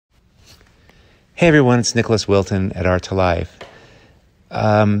Hey everyone, it's Nicholas Wilton at Art to Life.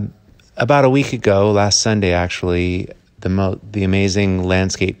 About a week ago, last Sunday actually, the amazing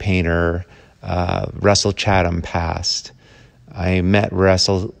landscape painter Russell Chatham passed. I met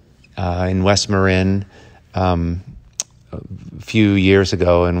Russell in West Marin a few years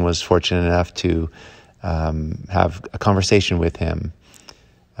ago and was fortunate enough to have a conversation with him.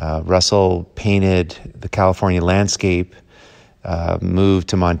 Russell painted the California landscape, moved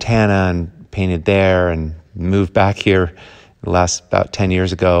to Montana and painted there, and moved back here the last about 10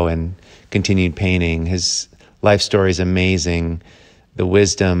 years ago and continued painting. His life story is amazing. The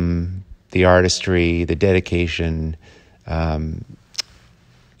wisdom, the artistry, the dedication.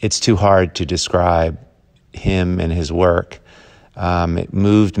 It's too hard to describe him and his work. It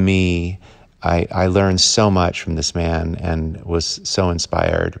moved me. I learned so much from this man and was so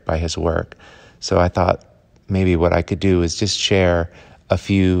inspired by his work. So I thought maybe what I could do is just share a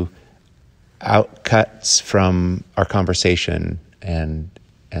few outcuts from our conversation and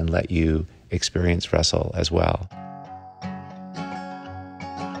let you experience Russell as well.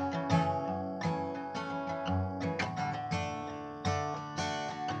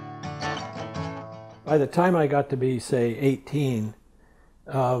 By the time I got to be, say, 18,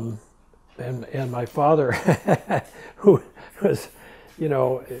 and my father, who was,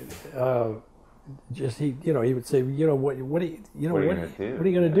 just he would say, what are you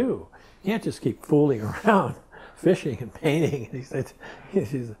going to do? You can't just keep fooling around, fishing and painting. He said,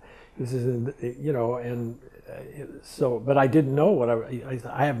 so, but I didn't know what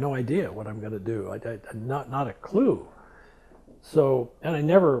I have no idea what I'm going to do. Not a clue. So, and I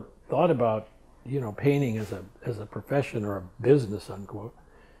never thought about, painting as a profession or a business, unquote.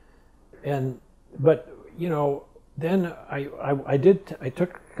 But then I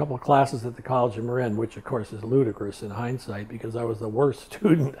took a couple of classes at the College of Marin, which of course is ludicrous in hindsight because I was the worst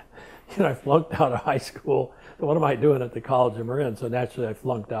student. I flunked out of high school. What am I doing at the College of Marin? So naturally I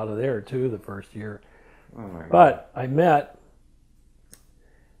flunked out of there too the first year. Oh my God. But I met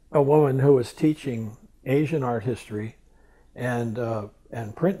a woman who was teaching Asian art history and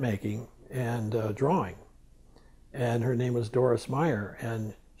printmaking and drawing. And her name was Doris Meyer,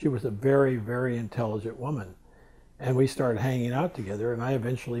 and she was a very, very intelligent woman. And we started hanging out together, and I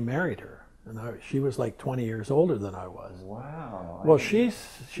eventually married her. And she was like 20 years older than I was. Wow. Well, she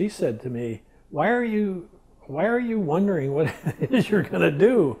said to me, why are you wondering what it is you're going to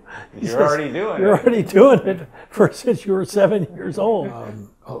do? You're already doing it. You're already doing it since you were 7 years old.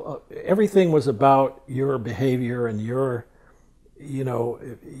 Everything was about your behavior and your,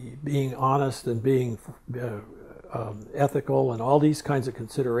 being honest and being ethical, and all these kinds of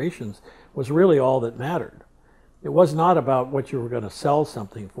considerations was really all that mattered. It was not about what you were going to sell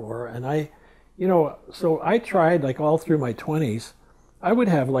something for. And so I tried, like all through my 20s, I would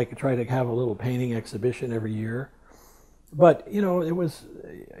try to have a little painting exhibition every year. But, it was,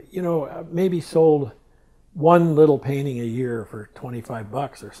 maybe sold one little painting a year for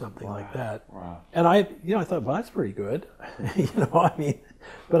 $25 or something like that. Wow. And I thought, well, that's pretty good. But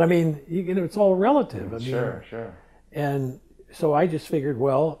it's all relative. Sure. And so I just figured,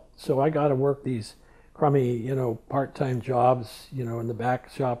 so I got to work these crummy, part-time jobs, in the back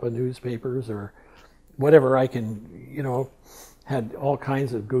shop of newspapers or whatever I can, had all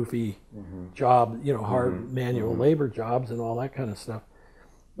kinds of goofy job, hard manual labor jobs and all that kind of stuff.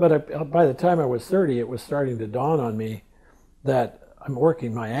 But by the time I was 30, it was starting to dawn on me that I'm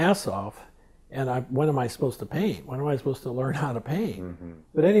working my ass off, and when am I supposed to paint? When am I supposed to learn how to paint?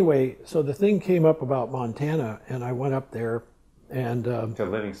 But anyway, so the thing came up about Montana, and I went up there. And to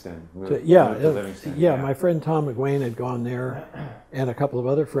Livingston. Yeah, my friend Tom McGuane had gone there, and a couple of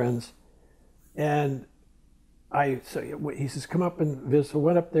other friends, and he says, come up and visit. So I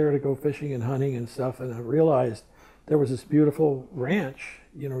went up there to go fishing and hunting and stuff, and I realized there was this beautiful ranch,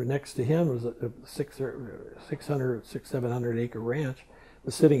 next to him was a 700 acre ranch,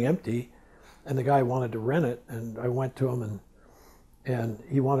 was sitting empty, and the guy wanted to rent it, and I went to him and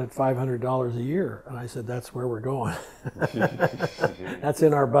he wanted $500 a year. And I said, that's where we're going. That's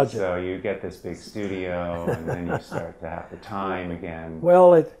in our budget. So you get this big studio, and then you start to have the time again.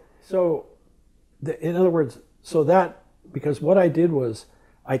 Well, in other words, because what I did was,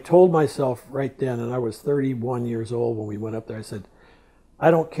 I told myself right then, and I was 31 years old when we went up there, I said, I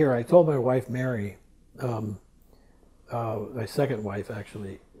don't care. I told my wife, Mary, my second wife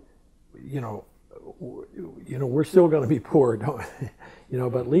actually, we're still going to be poor, but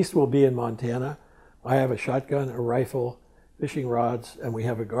at least we'll be in Montana. I have a shotgun, a rifle, fishing rods, and we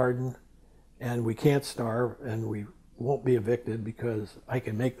have a garden, and we can't starve, and we won't be evicted because I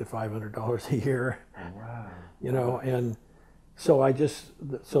can make the $500 a year. Wow. And So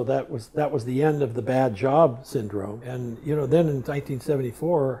so that was the end of the bad job syndrome. And then in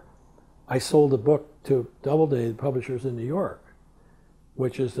 1974, I sold a book to Doubleday, the publishers in New York,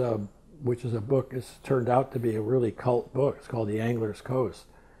 which is a book. It's turned out to be a really cult book. It's called The Angler's Coast,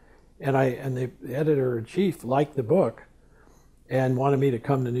 and the editor-in-chief liked the book and wanted me to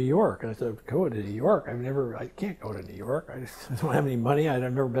come to New York. And I said, go to New York? I can't go to New York. I just don't have any money. I've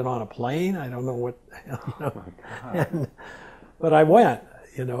never been on a plane. I don't know what, but I went,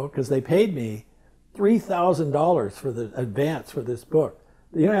 because they paid me $3,000 for the advance for this book.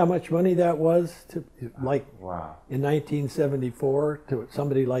 You know how much money that was wow. In 1974 to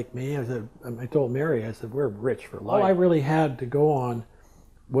somebody like me? I told Mary, I said, we're rich for life. All I really had to go on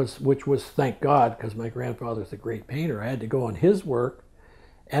which was, thank God, because my grandfather's a great painter, I had to go on his work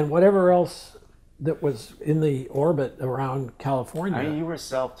and whatever else that was in the orbit around California. I mean, you were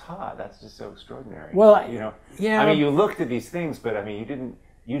self-taught. That's just so extraordinary. Well, yeah. I mean, you looked at these things, but I mean,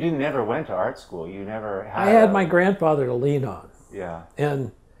 you didn't never went to art school. You never had. I had my grandfather to lean on. Yeah.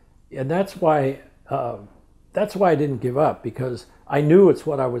 And that's why I didn't give up, because I knew it's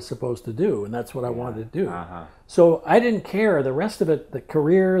what I was supposed to do, and that's what I wanted to do. So I didn't care. The rest of it, the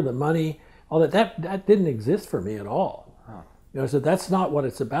career, the money, all that didn't exist for me at all. So that's not what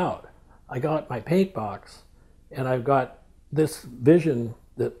it's about. I got my paint box, and I've got this vision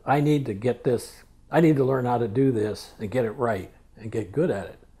that I need to get this. I need to learn how to do this and get it right and get good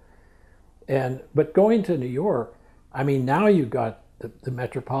at it. But going to New York, I mean, now you got the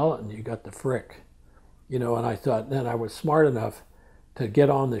Metropolitan, you got the Frick, and I thought then I was smart enough to get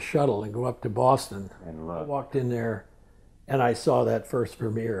on the shuttle and go up to Boston. And look. I walked in there and I saw that first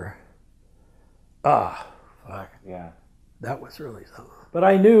premiere. Fuck. Yeah. That was really something. But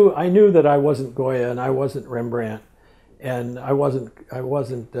I knew that I wasn't Goya and I wasn't Rembrandt and I wasn't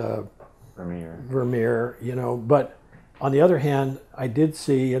Vermeer, but on the other hand, I did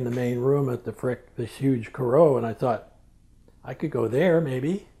see in the main room at the Frick this huge Corot, and I thought I could go there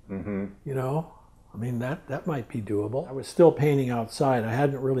maybe. I mean, that might be doable. I was still painting outside. I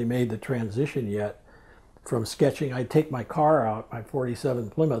hadn't really made the transition yet from sketching. I'd take my car out, my 47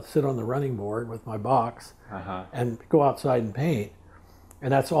 Plymouth, sit on the running board with my box and go outside and paint.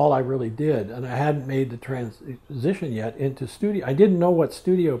 And that's all I really did. And I hadn't made the transition yet into studio. I didn't know what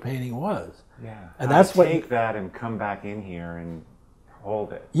studio painting was. Yeah. And that's what take that and come back in here and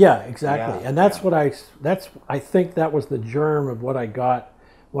hold it. Yeah, exactly. Yeah, and that's what I think that was the germ of what I got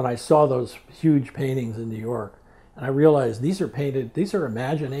when I saw those huge paintings in New York. And I realized these are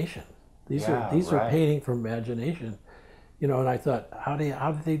imagination. These are painting from imagination. And I thought, how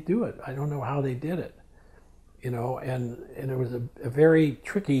did they do it? I don't know how they did it. And it was a very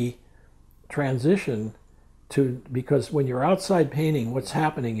tricky transition because when you're outside painting, what's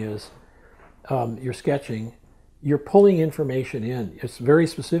happening is you're sketching, you're pulling information in. It's very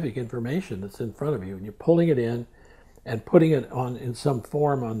specific information that's in front of you, and you're pulling it in and putting it in some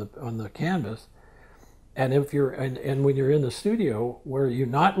form on the canvas. And when you're in the studio where you're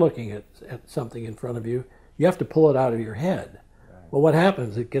not looking at something in front of you, you have to pull it out of your head. Right. Well, what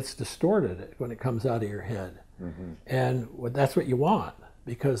happens? It gets distorted when it comes out of your head. And that's what you want,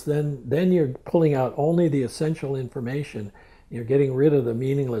 because then you're pulling out only the essential information. You're getting rid of the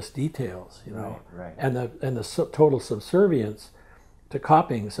meaningless details, right. and the total subservience to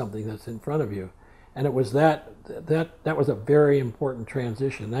copying something that's in front of you. And it was that was a very important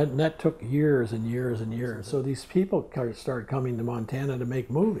transition. That took years and years and years. So these people started coming to Montana to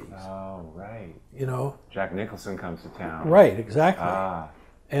make movies. Oh, right. Jack Nicholson comes to town. Right, exactly.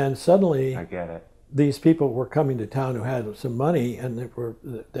 And suddenly, I get it. These people were coming to town who had some money and that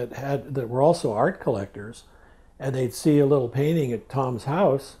were also art collectors, and they'd see a little painting at Tom's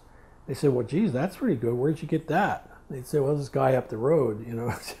house. They said, "Well, geez, that's pretty good. Where'd you get that?" They'd say, "Well, this guy up the road,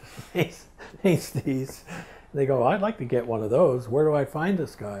 paints these." They go, "I'd like to get one of those. Where do I find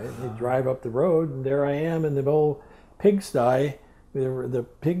this guy?" And they drive up the road, and there I am in the old pigsty, the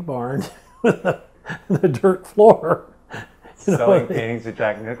pig barn, with the dirt floor. Selling paintings to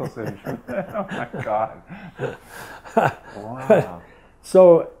Jack Nicholson. Oh my God. Wow.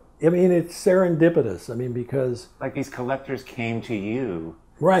 So, I mean, it's serendipitous. I mean, because... Like these collectors came to you,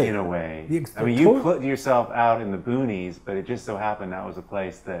 right, in a way. I mean, you put yourself out in the boonies, but it just so happened that was a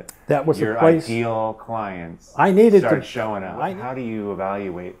place that was your ideal clients started showing up. How do you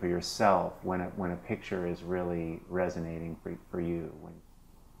evaluate for yourself when a picture is really resonating for you?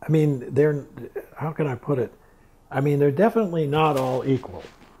 I mean, how can I put it? I mean, they're definitely not all equal.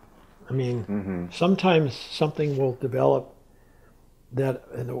 I mean, sometimes something will develop that,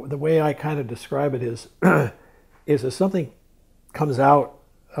 the way I kind of describe it is if something comes out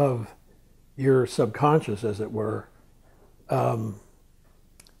of your subconscious, as it were, and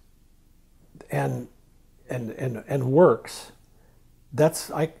works,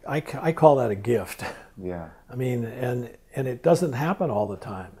 that's I call that a gift. Yeah. I mean, and it doesn't happen all the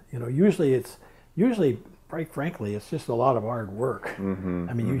time. You know, usually, quite frankly, it's just a lot of hard work. Mm-hmm,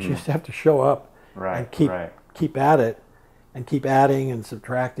 I mean, you just have to show up and keep at it, and keep adding and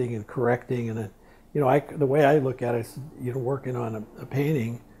subtracting and correcting. And you know, the way I look at it is, you know, working on a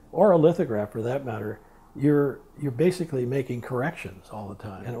painting or a lithograph for that matter, you're basically making corrections all the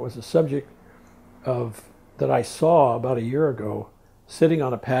time. And it was a subject that I saw about a year ago, sitting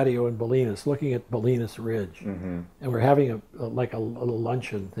on a patio in Bolinas, looking at Bolinas Ridge, and we're having a little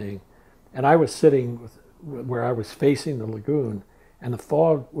luncheon thing, and I was sitting where I was facing the lagoon, and the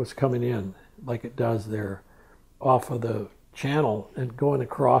fog was coming in like it does there, off of the channel and going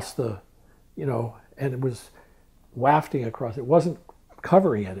across the, you know, and it was wafting across. It wasn't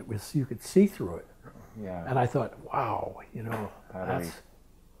covering it. It was, you could see through it. Yeah. And I thought, wow, you know, that's,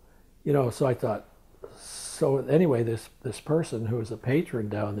 you know. So I thought. So anyway, this person who was a patron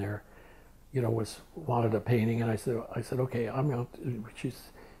down there, you know, wanted a painting, and I said, okay, I'm going to.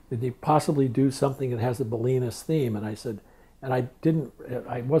 Did you possibly do something that has a Bolinas theme? And I said, and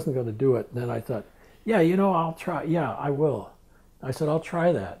I wasn't going to do it. And then I thought, yeah, you know, I'll try. Yeah, I will. I said, I'll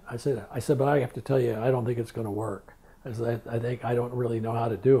try that. I said, but I have to tell you, I don't think it's going to work. I said, I think I don't really know how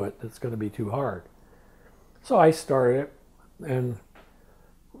to do it. It's going to be too hard. So I started it, and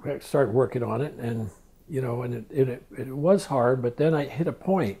I started working on it, and you know, and it was hard, but then I hit a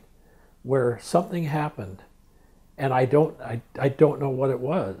point where something happened, and I don't know what it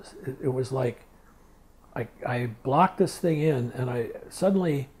was. It was like I blocked this thing in, and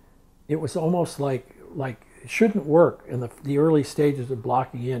suddenly it was almost like it shouldn't work in the early stages of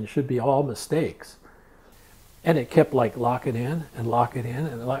blocking in. It should be all mistakes, and it kept like locking in, and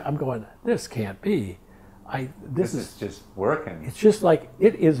I'm going, this can't be. This is just working. It's just like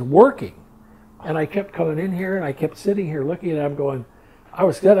it is working. And I kept coming in here, and I kept sitting here looking at it. I'm going, I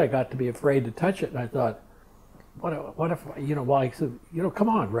got to be afraid to touch it. And I thought, what if, you know, well, I said, you know, come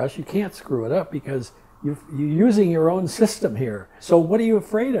on, Russ, you can't screw it up because you're using your own system here. So what are you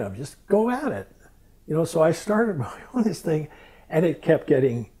afraid of? Just go at it. You know, so I started on this thing, and it kept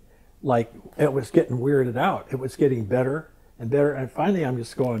getting, like, it was getting weirded out. It was getting better and better. And finally, I'm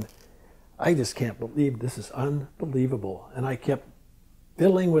just going, I just can't believe this is unbelievable. And I kept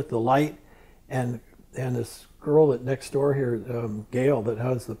fiddling with the light. And this girl that next door here, Gail, that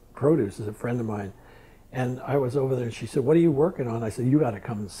has the produce, is a friend of mine. And I was over there, and she said, what are you working on? I said, you got to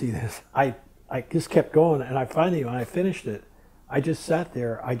come and see this. I just kept going, and I finally, when I finished it, I just sat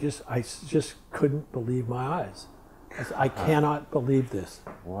there. I just couldn't believe my eyes. I cannot believe this.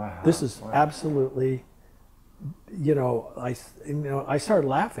 Wow. This is absolutely, you know, I started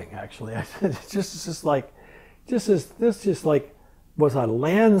laughing, actually. I said, it's just like, this was a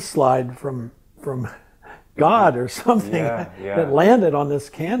landslide from God or something that landed on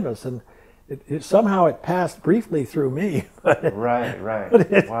this canvas, and somehow it passed briefly through me. Right.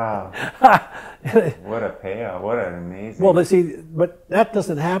 Wow. What a payoff! What an amazing. Well, see, but that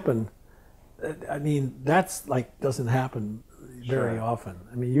doesn't happen. I mean, that's like doesn't happen very often.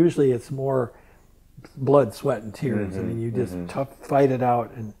 I mean, usually it's more blood, sweat, and tears. I mean, you just fight it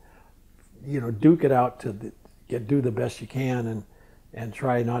out, and you know, duke it out to do the best you can, and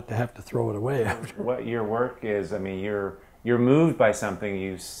try not to have to throw it away after. What your work is, I mean, you're moved by something.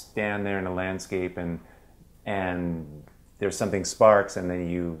 You stand there in a landscape, and there's something sparks, and then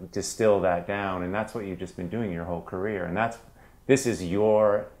you distill that down, and that's what you've just been doing your whole career. And this is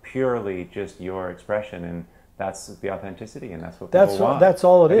purely just your expression, and that's the authenticity, and that's what people want. That's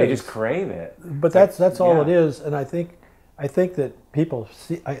all it is. They just crave it. But that's all it is, and I think that people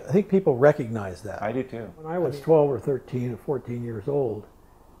see. I think people recognize that. I do too. When I was 12 or 13 or 14 years old,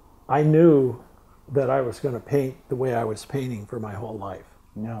 I knew that I was going to paint the way I was painting for my whole life.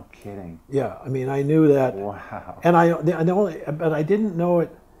 No kidding. Yeah, I mean, I knew that. Wow. And but I didn't know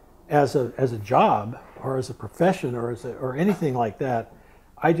it as a job or as a profession or anything like that.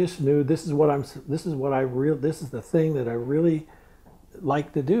 I just knew this is the thing that I really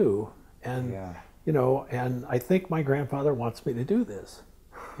like to do, and. Yeah. You know, and I think my grandfather wants me to do this,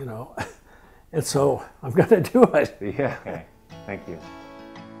 you know, and so I'm going to do it. Yeah. Okay. Thank you.